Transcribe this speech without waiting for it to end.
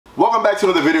Welcome back to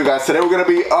another video, guys. Today we're going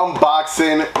to be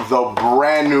unboxing the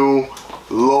brand new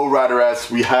lowrider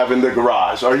S we have in the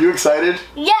garage. Are you excited?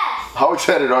 Yes. How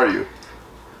excited are you?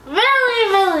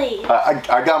 Really.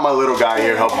 I got my little guy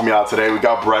here helping me out today. We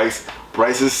got Bryce.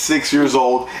 Bryce is 6 years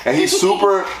old and he's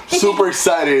super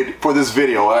excited for this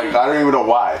video. I don't even know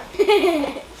why.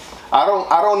 I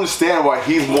don't understand why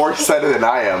he's more excited than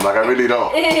I am. Like, I really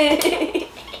don't.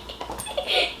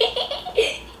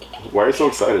 Why are you so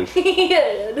excited?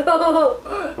 I don't know.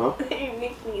 Huh? It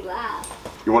makes me laugh.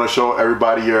 You want to show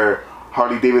everybody your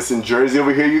Harley Davidson jersey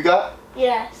over here you got?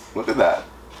 Yes. Look at that.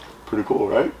 Pretty cool,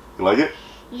 right? You like it?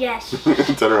 Yes.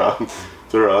 Turn around.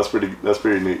 Turn around. That's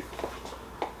pretty neat.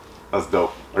 That's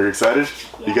dope. Are you excited?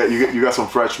 Yes. You got some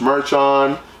fresh merch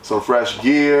on, some fresh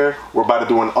gear. We're about to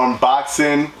do an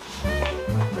unboxing.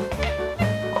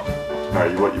 All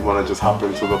right, you want to just hop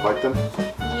into the bike then?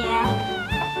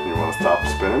 Yeah. You want to stop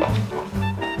spinning? Okay.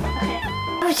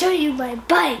 I'll show you my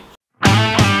bike.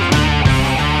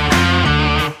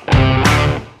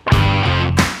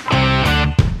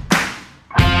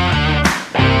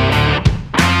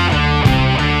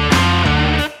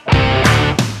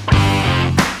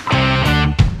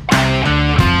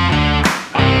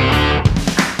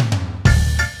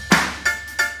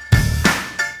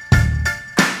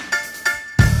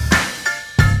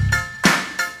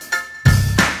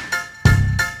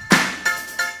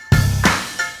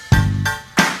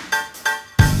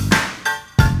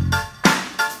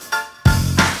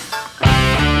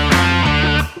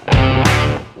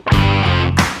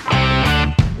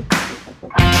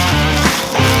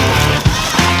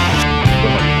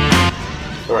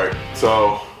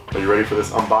 So, are you ready for this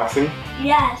unboxing?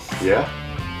 Yes. Yeah?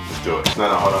 Let's do it.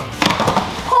 No, hold on.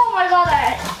 Oh my god,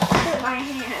 I hit my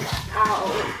hand.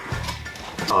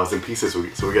 Ow. Oh, it's in pieces, so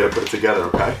we gotta put it together,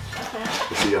 okay? Okay.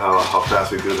 Let's see how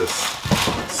fast we do this.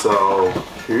 So,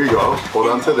 here you go. Hold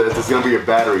on to this. This is gonna be your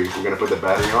battery. We're gonna put the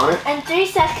battery on it. In 3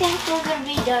 seconds, we're gonna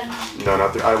be done. No,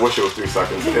 not 3. I wish it was 3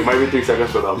 seconds. It might be 3 seconds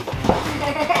for them.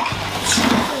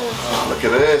 Look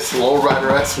at this. Lowrider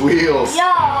S wheels.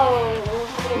 Yo!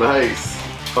 Nice.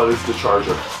 Oh, this is the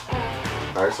charger.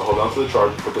 Alright, so hold on to the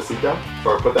charger. Put the seat down.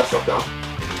 Or put that stuff down.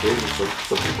 Okay,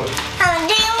 so keep playing. Harley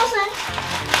Davidson.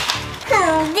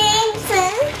 Harley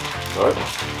Davidson. What?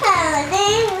 Harley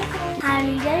Davidson.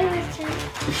 Harley Davidson.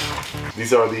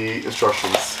 These are the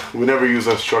instructions. We never use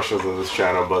instructions on this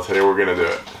channel, but today we're gonna do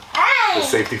it. Hey! The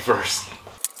safety first.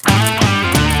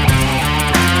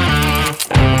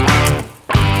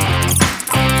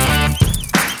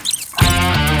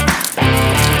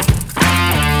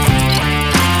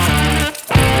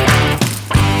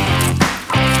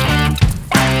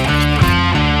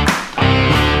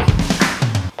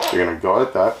 You're gonna go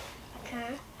like that.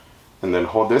 Okay. And then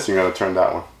hold this, you're gonna turn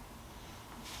that one.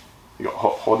 You go,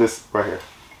 hold this right here.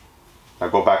 Now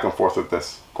go back and forth with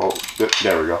this. Go,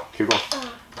 there we go. Keep going.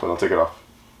 So don't take it off.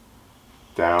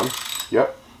 Down.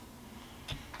 Yep.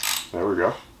 There we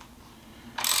go.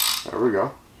 There we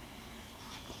go.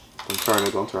 Don't turn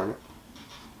it, don't turn it.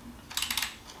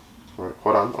 Alright,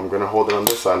 hold on. I'm gonna hold it on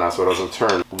this side now so it doesn't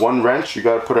turn. One wrench, you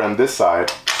gotta put it on this side,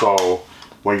 so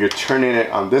when you're turning it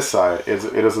on this side,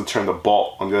 it doesn't turn the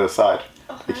bolt on the other side.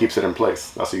 Okay. It keeps it in place.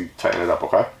 That's how you tighten it up,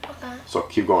 okay? Okay. So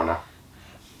keep going now.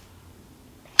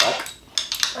 Back.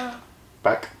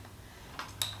 Back.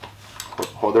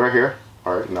 Hold it right here.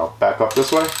 Alright, now back up this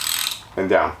way and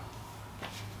down.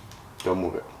 Don't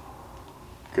move it.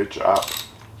 Good job.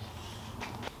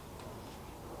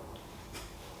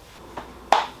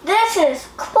 This is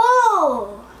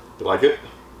cool. You like it?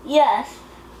 Yes.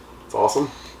 It's awesome?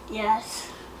 Yes.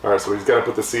 Alright, so we just gotta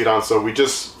put the seat on. So we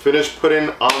just finished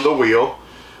putting on the wheel.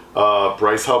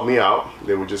 Bryce helped me out.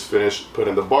 Then we just finished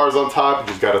putting the bars on top. You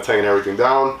just gotta tighten everything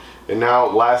down. And now,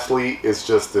 lastly, it's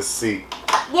just the seat.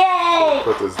 Yay!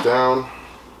 So put this down.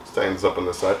 Let's tighten this up on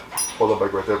this side. Hold the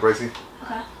bike right there, Brycey.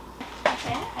 Okay.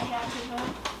 Okay, I got you, bro.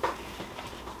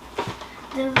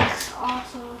 This looks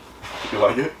awesome. You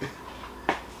like it?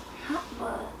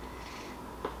 But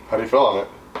How do you feel on it?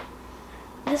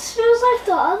 this feels like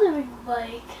the other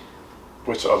bike.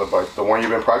 Which other bike? The one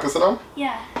you've been practicing on?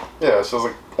 Yeah. Yeah, it feels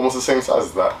like almost the same size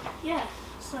as that. Yeah.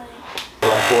 It's like.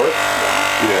 July 4th?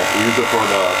 Yeah, we use it for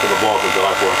the balls of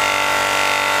July 4th.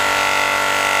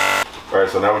 Alright,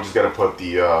 so now we just gotta put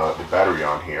the battery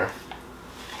on here.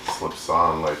 Slips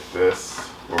on like this.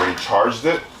 We already charged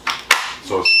it,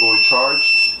 so it's fully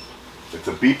charged. It's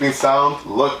a beeping sound.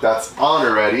 Look, that's on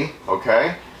already,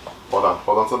 okay? Hold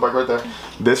on to the bike right there.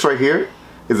 This right here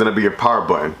is gonna be your power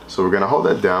button. So we're gonna hold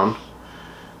that down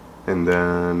and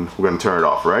then we're gonna turn it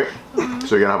off, right?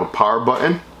 So you're gonna have a power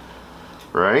button,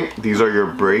 right? These are your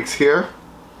brakes here.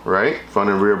 right? Front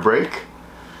and rear brake,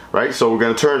 right? So we're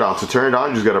gonna turn it on. To turn it on,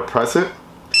 you just gotta press it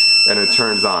and it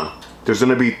turns on. There's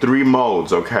gonna be 3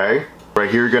 modes, okay? Right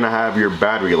here, you're gonna have your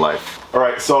battery life. All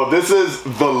right, so this is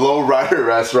the Lowrider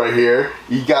S right here.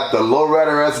 You got the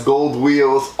Lowrider S gold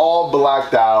wheels, all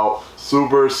blacked out.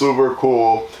 Super, super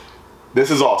cool.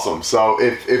 This is awesome. So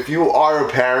if you are a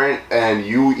parent and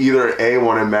you either A,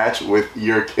 wanna match with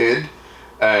your kid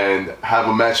and have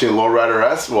a matching Lowrider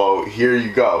S, well, here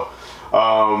you go.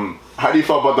 How do you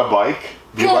feel about the bike?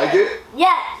 Do you like it?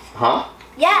 Yes. Huh?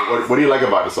 Yes. What do you like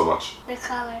about it so much? The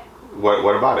color.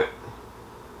 What about it?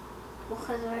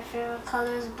 Because my favorite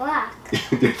color is black.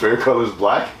 Your favorite color is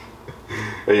black?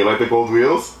 And you like the gold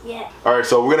wheels? Yeah. Alright,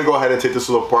 so we're gonna go ahead and take this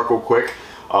to the park real quick.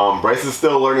 Bryce is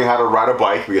still learning how to ride a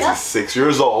bike because he's 6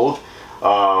 years old.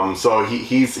 So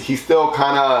he's still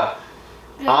kind of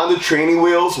on the training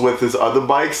wheels with his other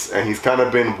bikes, and he's kind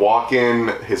of been walking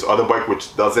his other bike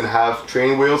which doesn't have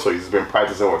training wheels, so he's been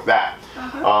practicing with that.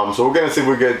 So we're gonna see if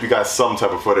we get you guys some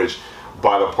type of footage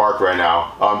by the park right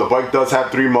now. The bike does have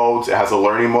 3 modes. It has a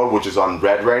learning mode, which is on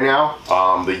red right now.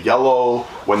 The yellow,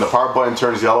 when the power button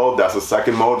turns yellow, that's the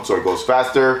second mode, so it goes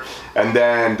faster. And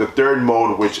then the third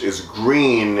mode, which is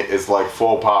green, is like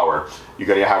full power. You're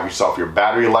gonna have yourself your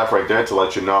battery life right there to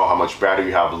let you know how much battery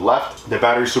you have left. The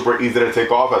battery is super easy to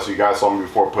take off, as you guys saw me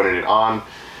before putting it on.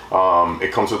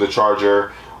 It comes with a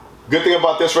charger. Good thing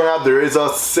about this right now, there is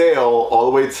a sale all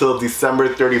the way till December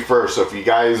 31st. So if you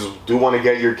guys do want to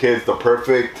get your kids the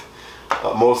perfect,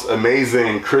 most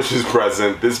amazing Christmas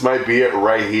present, this might be it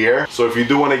right here. So if you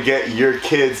do want to get your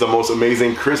kids the most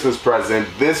amazing Christmas present,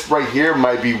 this right here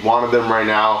might be one of them right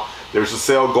now. There's a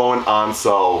sale going on,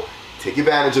 so take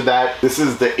advantage of that. This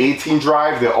is the 18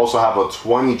 drive. They also have a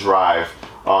 20 drive.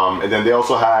 And then they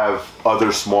also have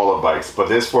other smaller bikes. But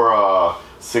this for a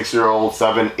 6-year-old,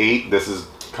 7, 8, this is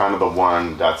kind of the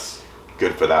one that's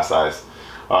good for that size.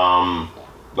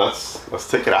 Let's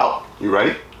take it out. You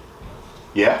ready?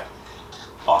 Yeah?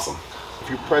 Awesome. If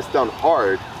you press down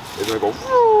hard, it's gonna go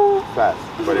fast.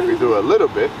 But if you do a little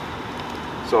bit,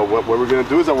 so what we're gonna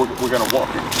do is that we're gonna walk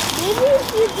it. Maybe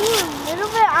if you do a little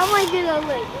bit, I might get a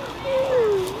like.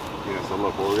 Yeah, so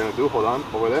look, what we're gonna do, hold on,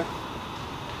 over there.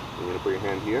 You're gonna put your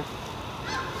hand here.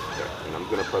 Okay, and I'm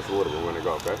gonna press a little bit, we're gonna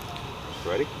go, okay?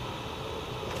 Ready?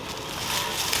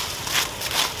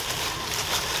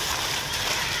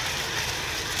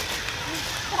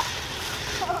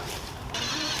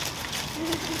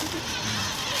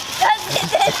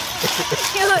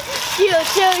 Your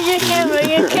camera.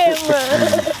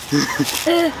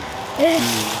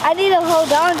 I need to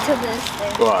hold on to this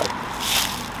thing. Why?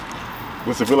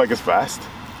 Does it feel like it's fast?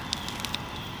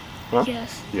 Huh?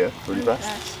 Yes. Yeah, pretty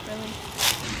fast. Really.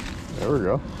 There we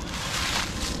go.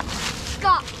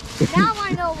 Stop. Now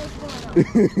I know what's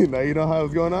going on. Now you know how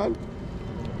it's going on?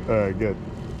 Alright, good.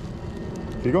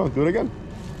 Keep going, do it again.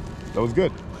 That was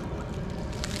good.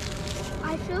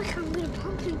 I feel like I'm gonna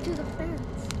bump into the fence.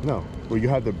 No, well you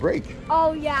had the brake.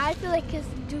 Oh yeah, I feel like it's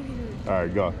doing it.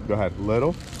 Alright, go ahead.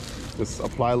 Little. Just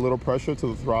apply a little pressure to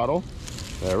the throttle.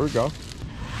 There we go.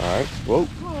 Alright, whoa,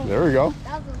 there we go.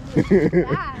 That was a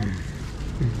little fast.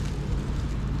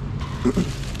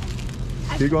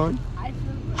 Keep going. I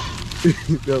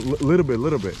feel A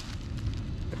little bit.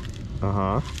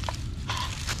 Uh-huh.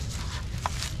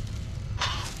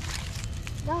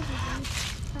 that was really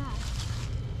fast.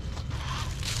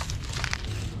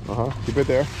 Uh-huh, keep it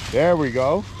there. There we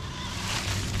go.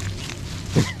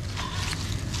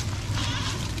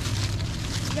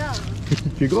 Go.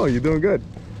 Keep going, you're doing good.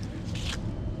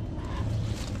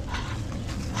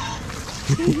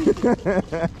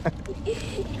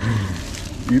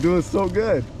 You're doing so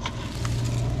good.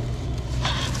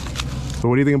 So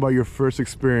what do you think about your first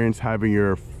experience having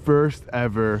your first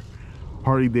ever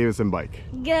Harley Davidson bike?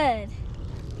 Good.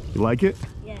 You like it?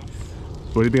 Yes.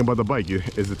 What do you think about the bike?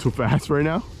 Is it too fast right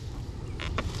now?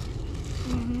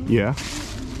 Mm-hmm. Yeah.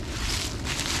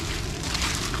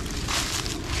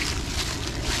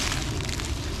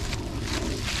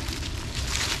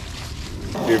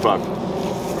 You're fun.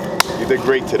 You did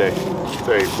great today.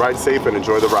 So ride safe and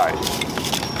enjoy the ride.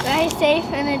 Ride safe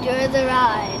and enjoy the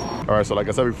ride. All right, so like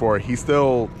I said before, he's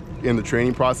still in the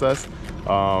training process.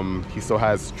 He still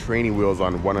has training wheels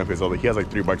on one of his other, he has like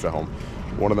 3 bikes at home.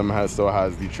 One of them still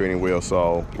has the training wheel,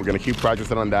 so we're gonna keep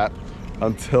practicing on that.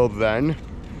 Until then,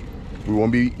 we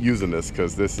won't be using this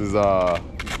because this is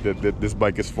this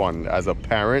bike is fun. As a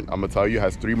parent, I'm gonna tell you, it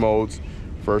has 3 modes.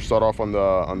 First, start off on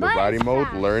the riding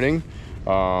mode, learning.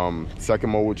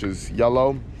 Second mode, which is yellow,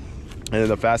 and then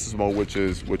the fastest mode, which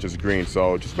is green.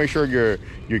 So just make sure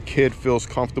your kid feels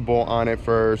comfortable on it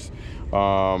first.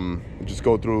 just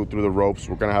go through the ropes.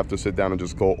 We're gonna have to sit down and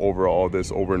just go over all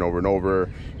this over and over and over,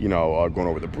 you know, going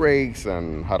over the brakes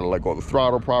and how to let go of the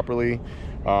throttle properly.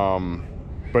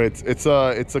 But it's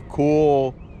a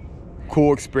cool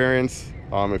experience.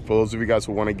 For those of you guys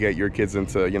who want to get your kids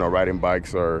into, you know, riding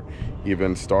bikes or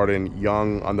even starting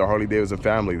young on the Harley Davidson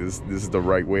family, this is the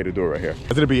right way to do it right here.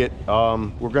 That's gonna be it.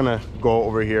 We're gonna go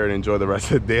over here and enjoy the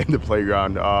rest of the day in the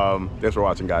playground. Thanks for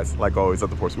watching, guys. Like always, let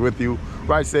the force be with you.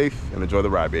 Ride safe and enjoy the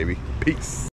ride, baby.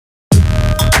 Peace.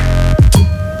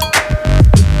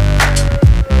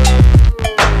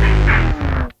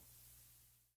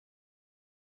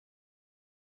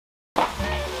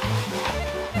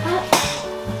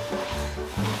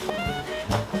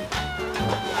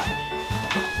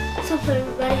 Stop,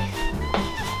 everybody.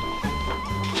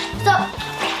 Stop.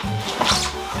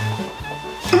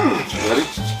 Ready?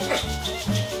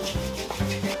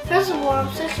 First of all,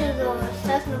 I'm 6 years old. It's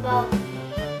talking about